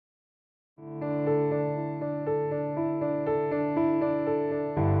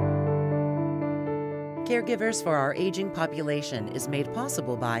Caregivers for Our Aging Population is made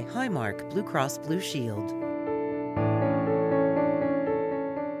possible by Highmark Blue Cross Blue Shield.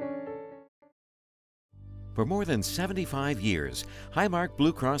 For more than 75 years, Highmark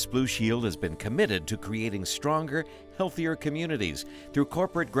Blue Cross Blue Shield has been committed to creating stronger, healthier communities through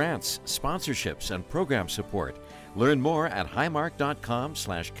corporate grants, sponsorships, and program support. Learn more at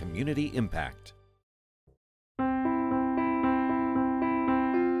highmark.com/community impact.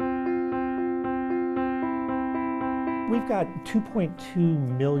 We've got 2.2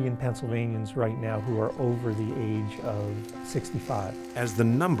 million Pennsylvanians right now who are over the age of 65. As the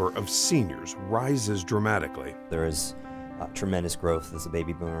number of seniors rises dramatically, there is tremendous growth as the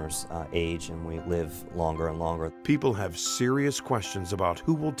baby boomers age and we live longer and longer. People have serious questions about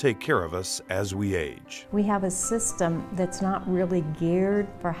who will take care of us as we age. We have a system that's not really geared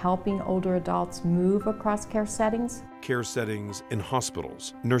for helping older adults move across care settings. Care settings in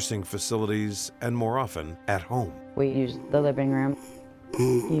hospitals, nursing facilities, and more often at home. We use the living room.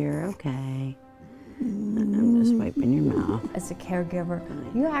 You're okay. I'm just wiping your mouth. As a caregiver,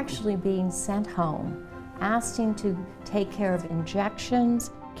 you're actually being sent home, asking to take care of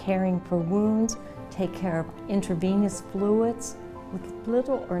injections, caring for wounds, take care of intravenous fluids with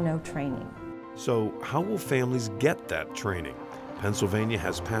little or no training. So how will families get that training? Pennsylvania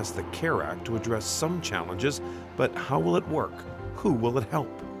has passed the CARE Act to address some challenges, but how will it work? Who will it help?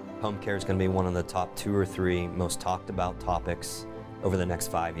 Home care is going to be one of the top 2 or 3 most talked about topics over the next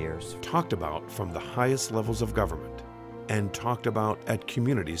 5 years. Talked about from the highest levels of government and talked about at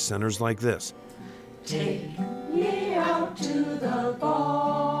community centers like this. Take me out to the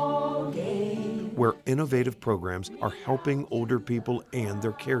ball game. Where innovative programs are helping older people and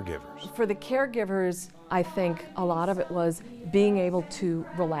their caregivers. For the caregivers, I think a lot of it was being able to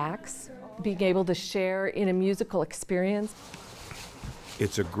relax, being able to share in a musical experience.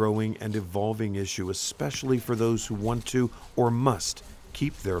 It's a growing and evolving issue, especially for those who want to or must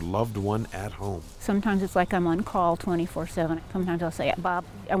keep their loved one at home. Sometimes it's like I'm on call 24/7. Sometimes I'll say, Bob,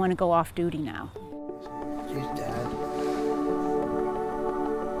 I want to go off duty now. She's dead.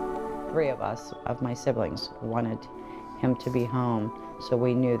 3 of us, of my siblings, wanted him to be home, so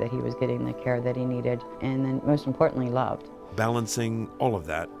we knew that he was getting the care that he needed, and then most importantly, loved. Balancing all of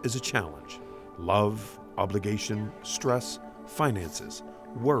that is a challenge. Love, obligation, stress, finances,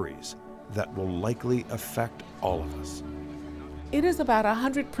 worries that will likely affect all of us. It is about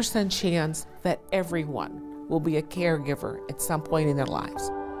 100% chance that everyone will be a caregiver at some point in their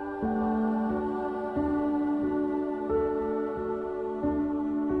lives.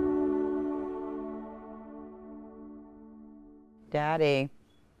 Daddy,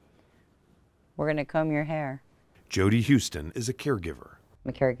 we're going to comb your hair. Jody Houston is a caregiver.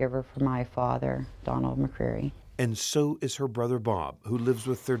 I'm a caregiver for my father, Donald McCreary. And so is her brother Bob, who lives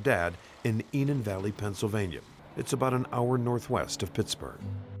with their dad in Enon Valley, Pennsylvania. It's about an hour northwest of Pittsburgh.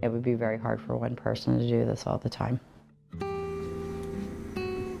 It would be very hard for one person to do this all the time.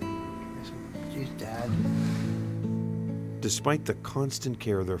 She's dead. Despite the constant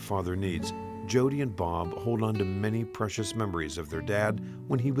care their father needs, Jody and Bob hold on to many precious memories of their dad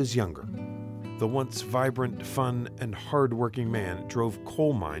when he was younger. The once vibrant, fun, and hard-working man drove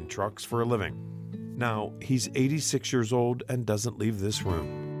coal mine trucks for a living. Now, he's 86 years old and doesn't leave this room.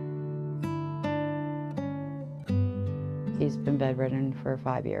 He's been bedridden for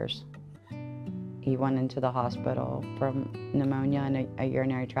 5 years. He went into the hospital from pneumonia and a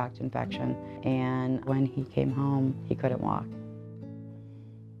urinary tract infection, and when he came home, he couldn't walk.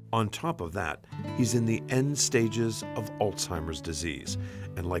 On top of that, he's in the end stages of Alzheimer's disease,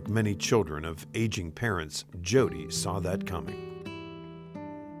 and like many children of aging parents, Jody saw that coming.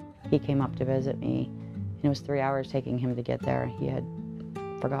 He came up to visit me, and it was 3 hours taking him to get there. He had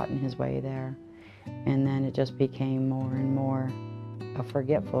forgotten his way there, and then it just became more and more a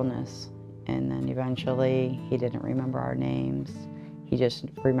forgetfulness, and then eventually he didn't remember our names. He just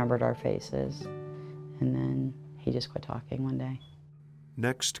remembered our faces, and then he just quit talking one day.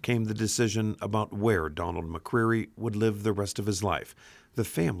 Next came the decision about where Donald McCreary would live the rest of his life. The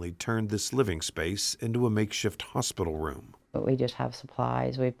family turned this living space into a makeshift hospital room. But we just have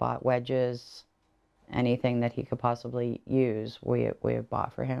supplies. We bought wedges, anything that he could possibly use, we have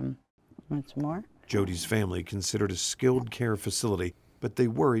bought for him. Want some more? Jody's family considered a skilled care facility, but they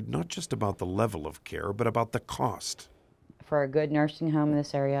worried not just about the level of care, but about the cost. For a good nursing home in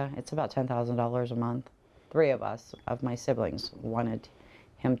this area, it's about $10,000 a month. 3 of us, of my siblings, wanted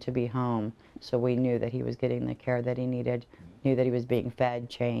him to be home, so we knew that he was getting the care that he needed, knew that he was being fed,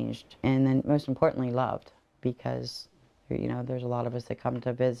 changed, and then most importantly loved, because you know there's a lot of us that come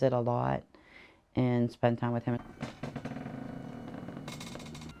to visit a lot and spend time with him.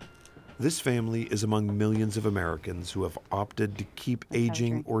 This family is among millions of Americans who have opted to keep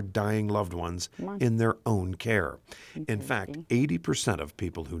aging or dying loved ones in their own care. In fact, 80% of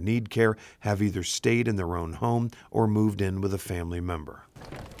people who need care have either stayed in their own home or moved in with a family member.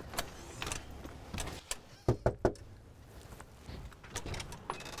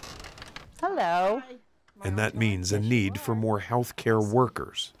 Hello. And that means a need for more health care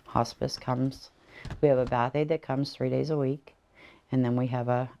workers. Hospice comes. We have a bath aide that comes 3 days a week, and then we have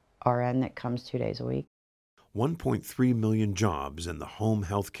a RN that comes 2 days a week. 1.3 million jobs in the home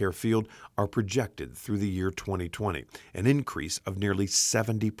health care field are projected through the year 2020, an increase of nearly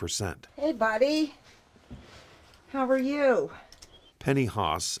 70%. Hey, buddy. How are you? Penny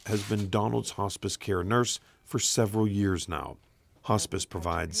Haas has been Donald's hospice care nurse for several years now. Hospice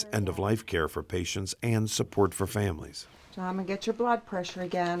provides end-of-life care for patients and support for families. So I'm going to get your blood pressure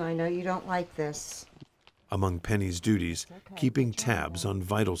again. I know you don't like this. Among Penny's duties, keeping tabs on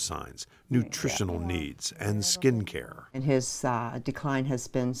vital signs, nutritional needs, and skin care. And his decline has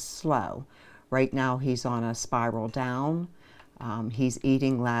been slow. Right now he's on a spiral down. He's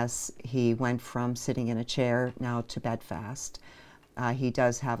eating less. He went from sitting in a chair now to bed fast. He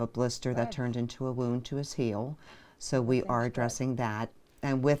does have a blister that turned into a wound to his heel, so we are addressing that.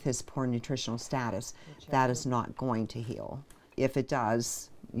 And with his poor nutritional status, that is not going to heal. If it does,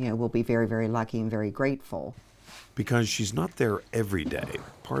 we'll be very, very lucky and very grateful. Because she's not there every day,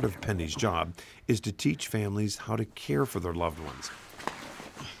 part of Penny's job is to teach families how to care for their loved ones.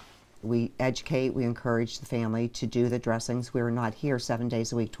 We educate, we encourage the family to do the dressings. We're not here 7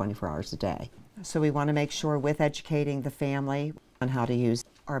 days a week, 24 hours a day. So we want to make sure with educating the family on how to use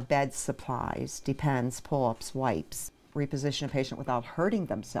our bed supplies, depends, pull-ups, wipes, reposition a patient without hurting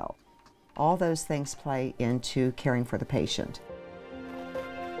themselves. All those things play into caring for the patient.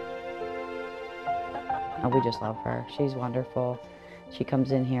 We just love her. She's wonderful. She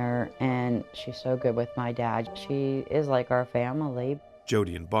comes in here and she's so good with my dad. She is like our family.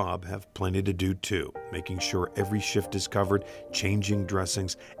 Jody and Bob have plenty to do too, making sure every shift is covered, changing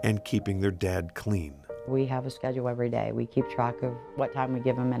dressings, and keeping their dad clean. We have a schedule every day. We keep track of what time we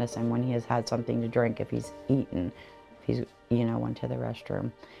give him medicine, when he has had something to drink, if he's eaten, if he's, went to the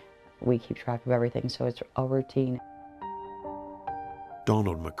restroom. We keep track of everything, so it's a routine.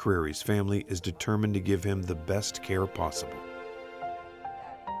 Donald McCreary's family is determined to give him the best care possible.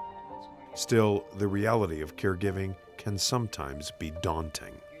 Still, the reality of caregiving can sometimes be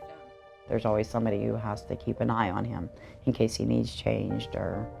daunting. There's always somebody who has to keep an eye on him in case he needs changed,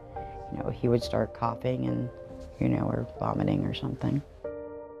 or, he would start coughing and, or vomiting or something.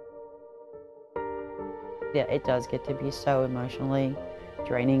 Yeah, it does get to be so emotionally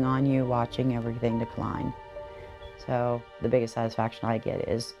draining on you watching everything decline. So the biggest satisfaction I get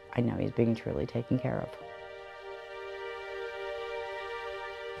is I know he's being truly taken care of.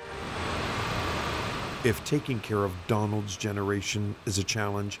 If taking care of Donald's generation is a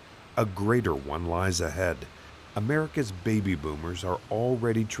challenge, a greater one lies ahead. America's baby boomers are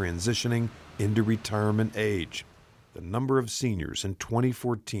already transitioning into retirement age. The number of seniors in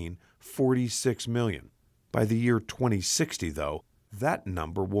 2014, 46 million. By the year 2060, though, that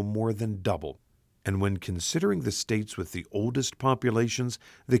number will more than double. And when considering the states with the oldest populations,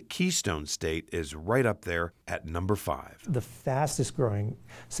 the Keystone State is right up there at number 5. The fastest growing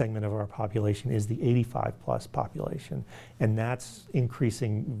segment of our population is the 85-plus population, and that's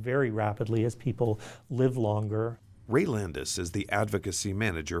increasing very rapidly as people live longer. Ray Landis is the advocacy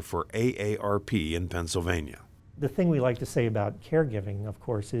manager for AARP in Pennsylvania. The thing we like to say about caregiving, of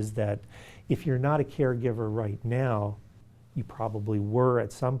course, is that if you're not a caregiver right now, you probably were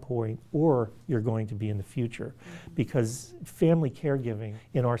at some point, or you're going to be in the future. Because family caregiving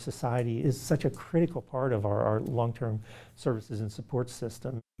in our society is such a critical part of our long-term services and support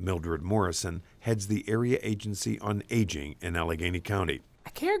system. Mildred Morrison heads the Area Agency on Aging in Allegheny County.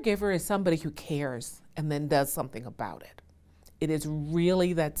 A caregiver is somebody who cares and then does something about it. It is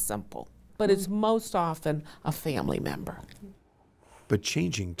really that simple, but it's most often a family member. But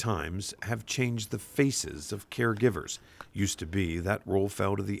changing times have changed the faces of caregivers. Used to be that role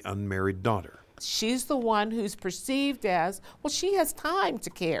fell to the unmarried daughter. She's the one who's perceived as, well, she has time to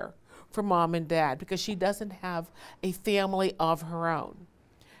care for mom and dad because she doesn't have a family of her own.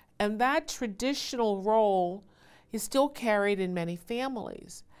 And that traditional role is still carried in many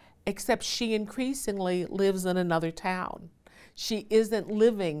families, except she increasingly lives in another town. She isn't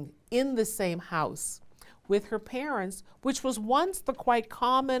living in the same house with her parents, which was once the quite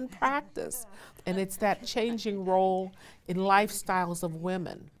common practice. And it's that changing role in lifestyles of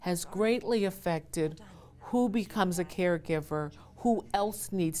women has greatly affected who becomes a caregiver, who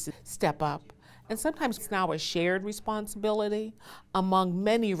else needs to step up And sometimes it's now a shared responsibility among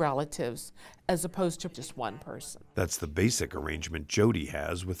many relatives as opposed to just one person. That's the basic arrangement Jody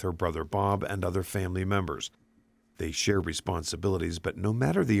has with her brother Bob and other family members. They share responsibilities, but no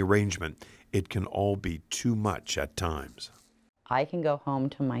matter the arrangement, it can all be too much at times. I can go home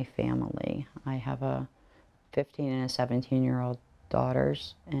to my family. I have a 15 and a 17-year-old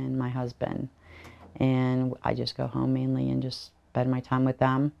daughters and my husband. And I just go home mainly and just spend my time with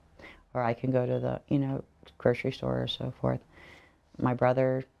them. Or I can go to the, grocery store or so forth. My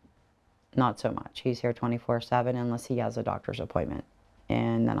brother, not so much. He's here 24/7 unless he has a doctor's appointment.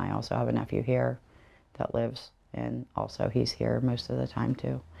 And then I also have a nephew here that lives, and also he's here most of the time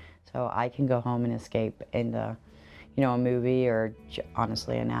too. So I can go home and escape into, a movie or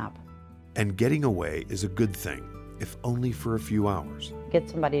honestly a nap. And getting away is a good thing, if only for a few hours. Get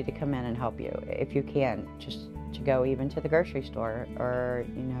somebody to come in and help you if you can, just to go even to the grocery store or,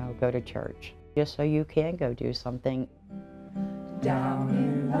 go to church, just so you can go do something. Down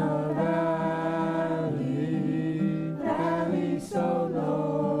in the valley so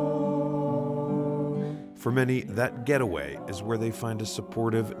low. For many, that getaway is where they find a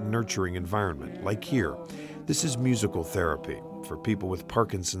supportive, nurturing environment, like here. This is musical therapy for people with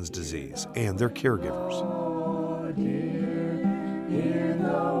Parkinson's disease and their caregivers. Oh, dear, hear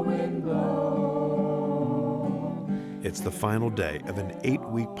the wind blow. It's the final day of an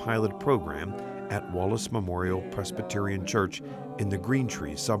 8-week pilot program at Wallace Memorial Presbyterian Church in the Green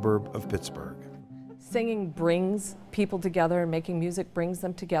Tree suburb of Pittsburgh. Singing brings people together, and making music brings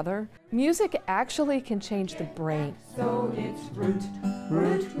them together. Music actually can change the brain. So it's root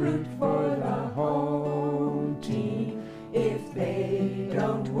for the home team. If they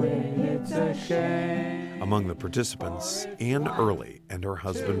don't win, it's a shame. Among the participants, Ann Early and her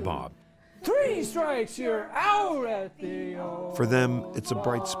husband Bob. 3 strikes, you're out at the old. For them, it's a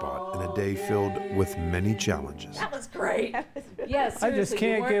bright spot in a day filled with many challenges. That was great. Yes, I just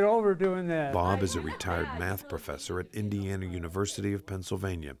can't get over doing that. Bob is a retired math professor at Indiana University of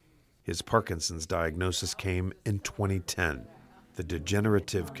Pennsylvania. His Parkinson's diagnosis came in 2010. The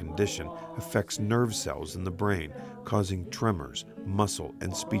degenerative condition affects nerve cells in the brain, causing tremors, muscle,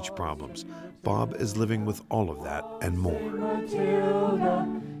 and speech problems. Bob is living with all of that and more.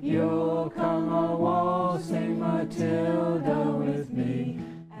 Matilda, you'll come a waltzing Matilda with me.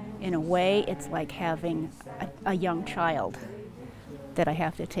 In a way, it's like having a young child that I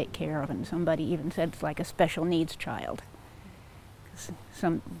have to take care of, and somebody even said it's like a special needs child.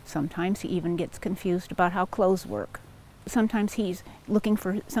 Sometimes he even gets confused about how clothes work. Sometimes he's looking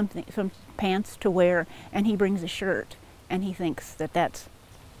for some pants to wear, and he brings a shirt, and he thinks that that's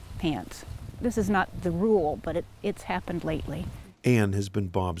pants. This is not the rule, but it's happened lately. Ann has been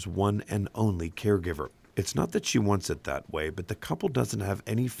Bob's one and only caregiver. It's not that she wants it that way, but the couple doesn't have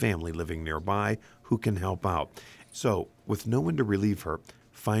any family living nearby who can help out. So, with no one to relieve her,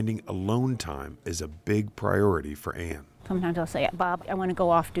 finding alone time is a big priority for Ann. Sometimes I'll say, Bob, I want to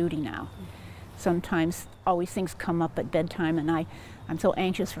go off duty now. Sometimes always things come up at bedtime, and I'm so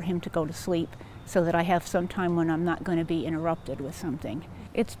anxious for him to go to sleep so that I have some time when I'm not going to be interrupted with something.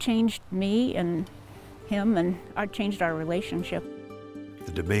 It's changed me and him, and changed our relationship.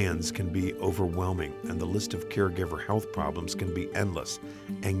 The demands can be overwhelming, and the list of caregiver health problems can be endless.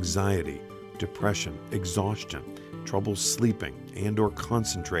 Anxiety, depression, exhaustion, trouble sleeping and or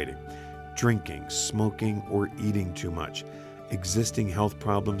concentrating, drinking, smoking, or eating too much. Existing health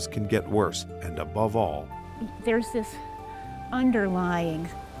problems can get worse, and above all, there's this underlying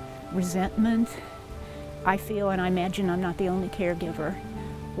resentment, I feel, and I imagine I'm not the only caregiver.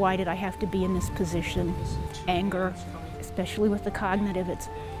 Why did I have to be in this position? Anger, especially with the cognitive, it's,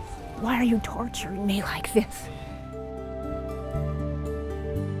 why are you torturing me like this?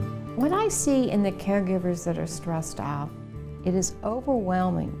 What I see in the caregivers that are stressed out, it is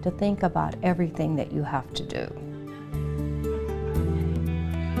overwhelming to think about everything that you have to do.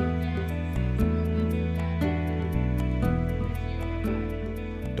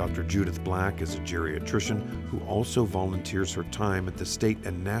 Dr. Judith Black is a geriatrician who also volunteers her time at the state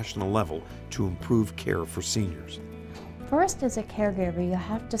and national level to improve care for seniors. First, as a caregiver, you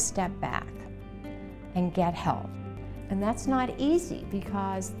have to step back and get help. And that's not easy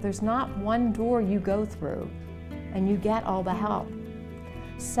because there's not one door you go through and you get all the help.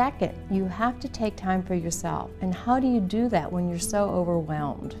 Second, you have to take time for yourself. And how do you do that when you're so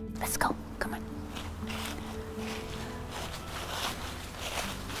overwhelmed? Let's go, come on.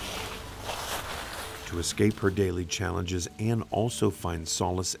 To escape her daily challenges, Ann also finds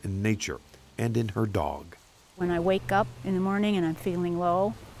solace in nature and in her dog. When I wake up in the morning and I'm feeling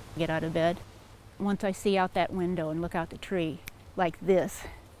low, get out of bed. Once I see out that window and look out the tree like this,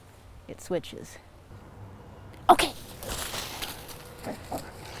 It switches. Okay.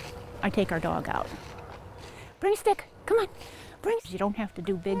 I take our dog out. Bring a stick, come on. You don't have to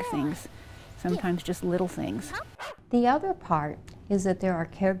do big things, sometimes just little things. The other part is that there are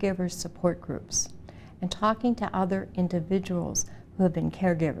caregiver support groups, and talking to other individuals who have been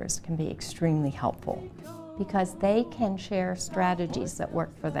caregivers can be extremely helpful because they can share strategies that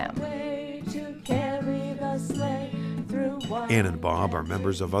work for them. Ann and Bob are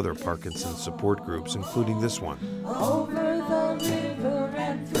members of other Parkinson's support groups, including this one.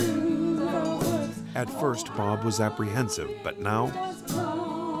 At first, Bob was apprehensive, but now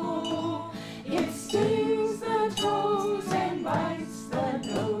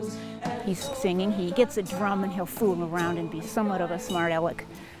he's singing, he gets a drum and he'll fool around and be somewhat of a smart aleck.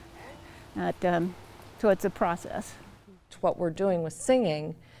 So it's a process. What we're doing with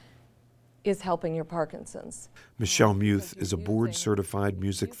singing is helping your Parkinson's. Michelle Muth is a board-certified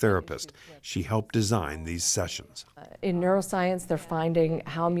music therapist. She helped design these sessions. In neuroscience, they're finding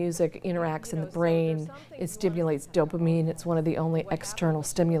how music interacts in the brain. It stimulates dopamine. It's one of the only external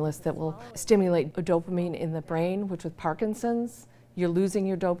stimulus that will stimulate dopamine in the brain, which with Parkinson's, you're losing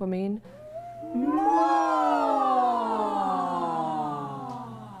your dopamine.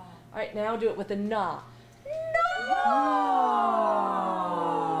 All right, now do it with a na.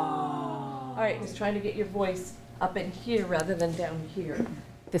 All right, he's trying to get your voice up in here rather than down here.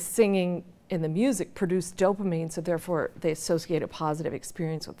 The singing and the music produce dopamine, so therefore they associate a positive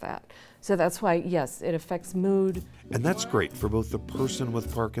experience with that. So that's why, yes, it affects mood. And that's great for both the person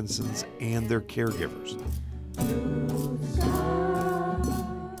with Parkinson's and their caregivers.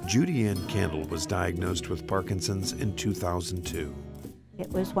 Judy Ann Candle was diagnosed with Parkinson's in 2002. It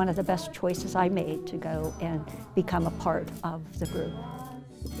was one of the best choices I made to go and become a part of the group.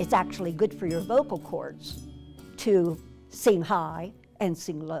 It's actually good for your vocal cords to sing high and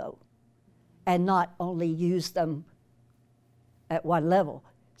sing low, and not only use them at one level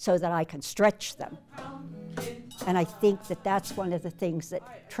so that I can stretch them. And I think that that's one of the things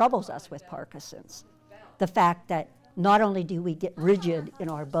that troubles us with Parkinson's. The fact that not only do we get rigid in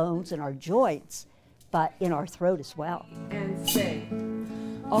our bones and our joints, but in our throat as well. And sing.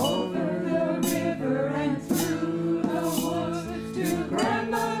 Over the river and through the woods, to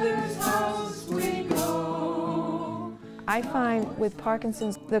grandmother's house we go. I find with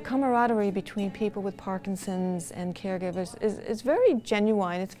Parkinson's, the camaraderie between people with Parkinson's and caregivers is very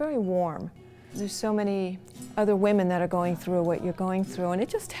genuine, it's very warm. There's so many other women that are going through what you're going through, and it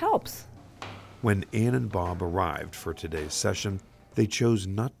just helps. When Ann and Bob arrived for today's session, they chose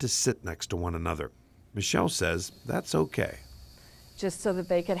not to sit next to one another. Michelle says that's okay. Just so that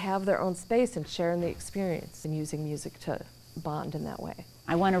they could have their own space and share in the experience and using music to bond in that way.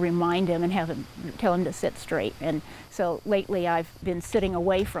 I want to remind him and tell him to sit straight. And so lately I've been sitting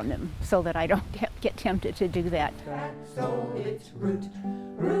away from him so that I don't get tempted to do that. So it's root,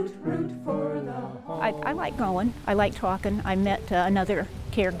 root, root for the home. I like going. I like talking. I met another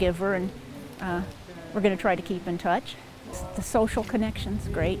caregiver, and we're going to try to keep in touch. The social connection's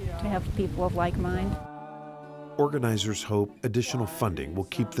great to have people of like mind. Organizers hope additional funding will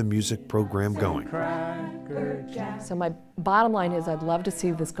keep the music program going. So my bottom line is I'd love to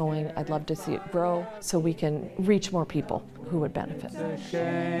see this going. I'd love to see it grow so we can reach more people who would benefit.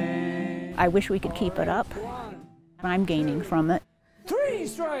 I wish we could keep it up. I'm gaining from it. 3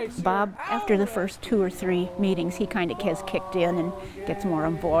 strikes. Bob, after the first 2 or 3 meetings, he kind of has kicked in and gets more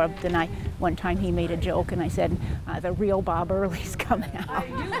involved. And one time he made a joke, and I said, the real Bob Early's coming out.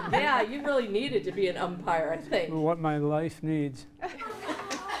 Yeah, you really needed to be an umpire, I think. What my life needs.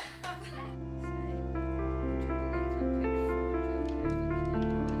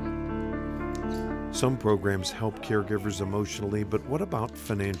 Some programs help caregivers emotionally, but what about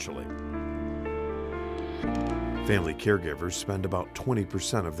financially? Family caregivers spend about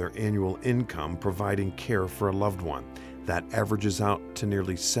 20% of their annual income providing care for a loved one. That averages out to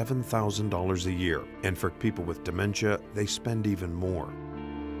nearly $7,000 a year. And for people with dementia, they spend even more.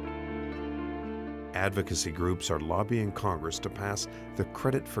 Advocacy groups are lobbying Congress to pass the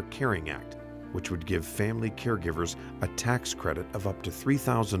Credit for Caring Act, which would give family caregivers a tax credit of up to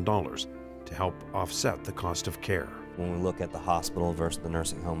 $3,000 to help offset the cost of care. When we look at the hospital versus the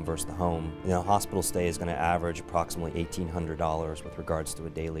nursing home versus the home, hospital stay is going to average approximately $1,800 with regards to a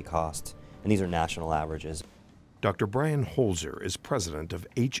daily cost, and these are national averages. Dr. Brian Holzer is president of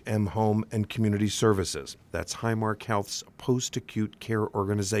HM Home and Community Services. That's Highmark Health's post-acute care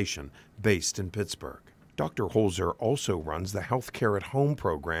organization based in Pittsburgh. Dr. Holzer also runs the Health Care at Home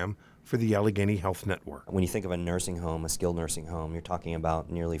program for the Allegheny Health Network. When you think of a nursing home, a skilled nursing home, you're talking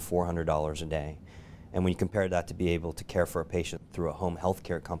about nearly $400 a day. And when you compare that to be able to care for a patient through a home health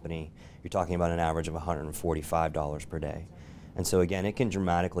care company, you're talking about an average of $145 per day. And so again, it can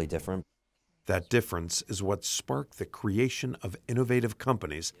dramatically differ. That difference is what sparked the creation of innovative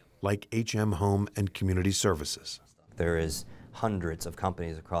companies like HM Home and Community Services. There is hundreds of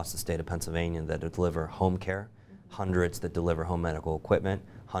companies across the state of Pennsylvania that deliver home care, hundreds that deliver home medical equipment,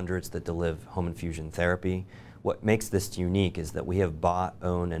 hundreds that deliver home infusion therapy. What makes this unique is that we have bought,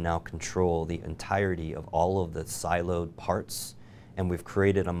 owned, and now control the entirety of all of the siloed parts, and we've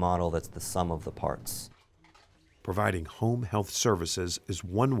created a model that's the sum of the parts. Providing home health services is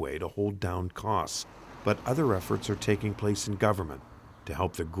one way to hold down costs, but other efforts are taking place in government to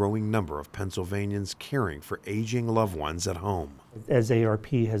help the growing number of Pennsylvanians caring for aging loved ones at home. As ARP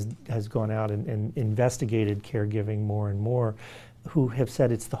has gone out and investigated caregiving more and more, who have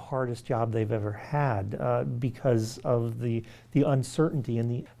said it's the hardest job they've ever had because of the uncertainty and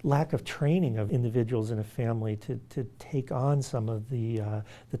the lack of training of individuals in a family to take on some of the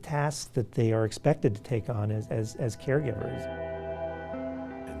tasks that they are expected to take on as caregivers.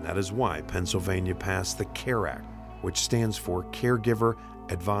 And that is why Pennsylvania passed the CARE Act, which stands for Caregiver,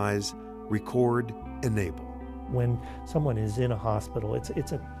 Advise, Record, Enable. When someone is in a hospital, it's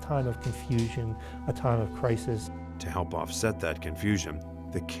a time of confusion, a time of crisis. To help offset that confusion,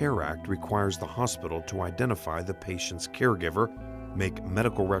 the CARE Act requires the hospital to identify the patient's caregiver, make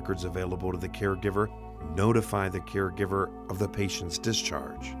medical records available to the caregiver, notify the caregiver of the patient's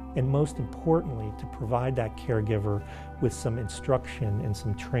discharge. And most importantly, to provide that caregiver with some instruction and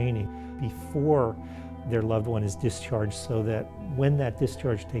some training before their loved one is discharged, so that when that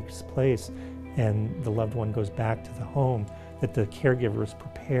discharge takes place and the loved one goes back to the home, that the caregiver is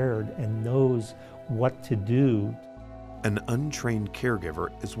prepared and knows what to do. An untrained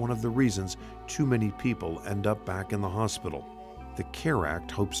caregiver is one of the reasons too many people end up back in the hospital. The CARE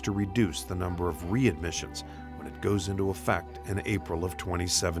Act hopes to reduce the number of readmissions when it goes into effect in April of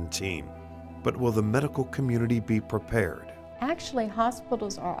 2017. But will the medical community be prepared? Actually,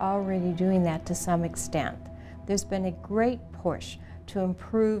 hospitals are already doing that to some extent. There's been a great push to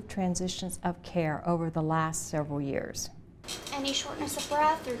improve transitions of care over the last several years. Any shortness of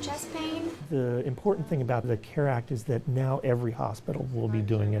breath or chest pain? The important thing about the CARE Act is that now every hospital will be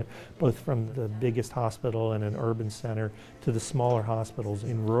doing it, both from the biggest hospital in an urban center to the smaller hospitals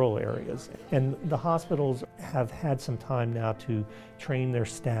in rural areas. And the hospitals have had some time now to train their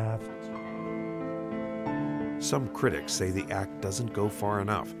staff. Some critics say the act doesn't go far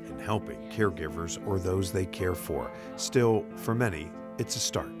enough in helping caregivers or those they care for. Still, for many, it's a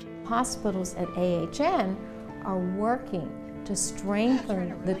start. Hospitals at AHN are working to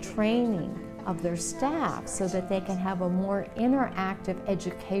strengthen the training of their staff so that they can have a more interactive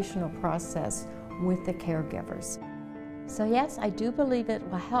educational process with the caregivers. So yes, I do believe it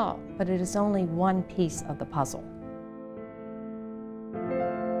will help, but it is only one piece of the puzzle.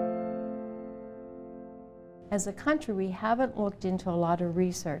 As a country, we haven't looked into a lot of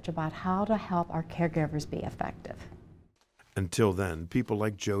research about how to help our caregivers be effective. Until then, people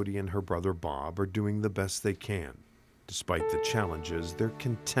like Jody and her brother Bob are doing the best they can. Despite the challenges, they're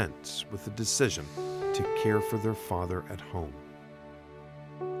content with the decision to care for their father at home.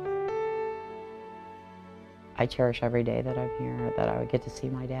 I cherish every day that I'm here, that I would get to see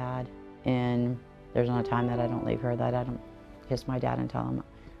my dad. And there's not a time that I don't leave her that I don't kiss my dad and tell him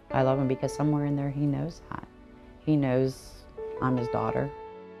I love him, because somewhere in there he knows that. He knows I'm his daughter.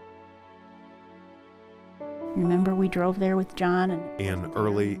 Remember, we drove there with John. Ann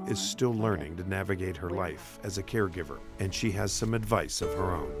Early is still learning to navigate her life as a caregiver, and she has some advice of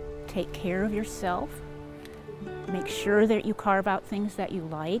her own. Take care of yourself. Make sure that you carve out things that you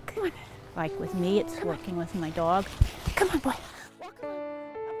like. Like with me, it's working with my dog. Come on, boy.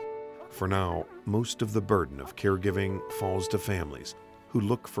 For now, most of the burden of caregiving falls to families who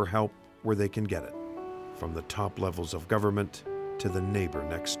look for help where they can get it, from the top levels of government to the neighbor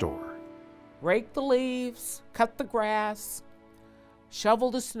next door. Rake the leaves, cut the grass, shovel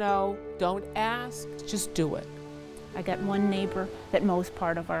the snow. Don't ask, just do it. I got one neighbor that mows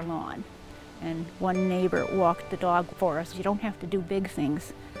part of our lawn, and one neighbor walked the dog for us. You don't have to do big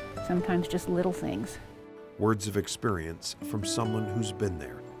things, sometimes just little things. Words of experience from someone who's been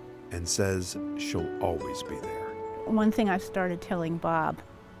there and says she'll always be there. One thing I've started telling Bob,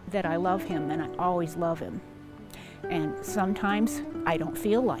 that I love him and I always love him. And sometimes I don't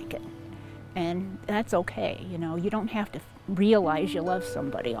feel like it. And that's okay, you know, you don't have to realize you love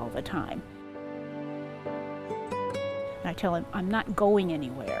somebody all the time. And I tell him, I'm not going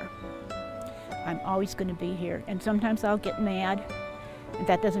anywhere. I'm always going to be here. And sometimes I'll get mad.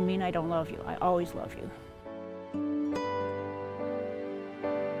 That doesn't mean I don't love you. I always love you.